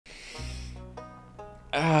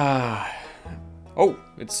Oh,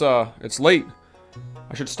 it's late.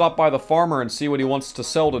 I should stop by the farmer and see what he wants to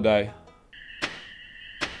sell today.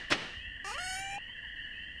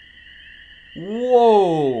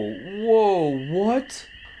 Whoa, what?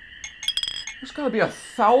 There's gotta be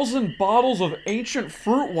 1,000 bottles of ancient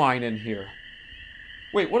fruit wine in here.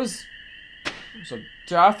 Wait, what is... There's a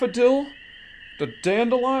daffodil? The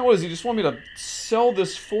dandelion? What is he just want me to sell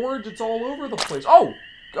this forage? It's all over the place. Oh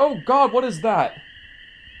God, what is that?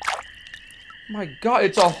 My God,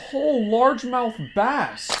 it's a whole largemouth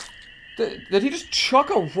bass. Did he just chuck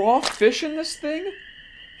a raw fish in this thing?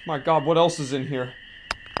 My God, what else is in here?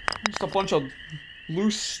 Just a bunch of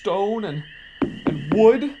loose stone and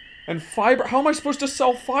wood and fiber. How am I supposed to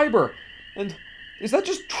sell fiber? And is that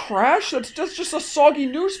just trash? That's just a soggy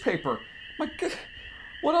newspaper. My God,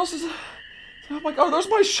 what else is... Oh my God, are those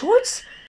my shorts?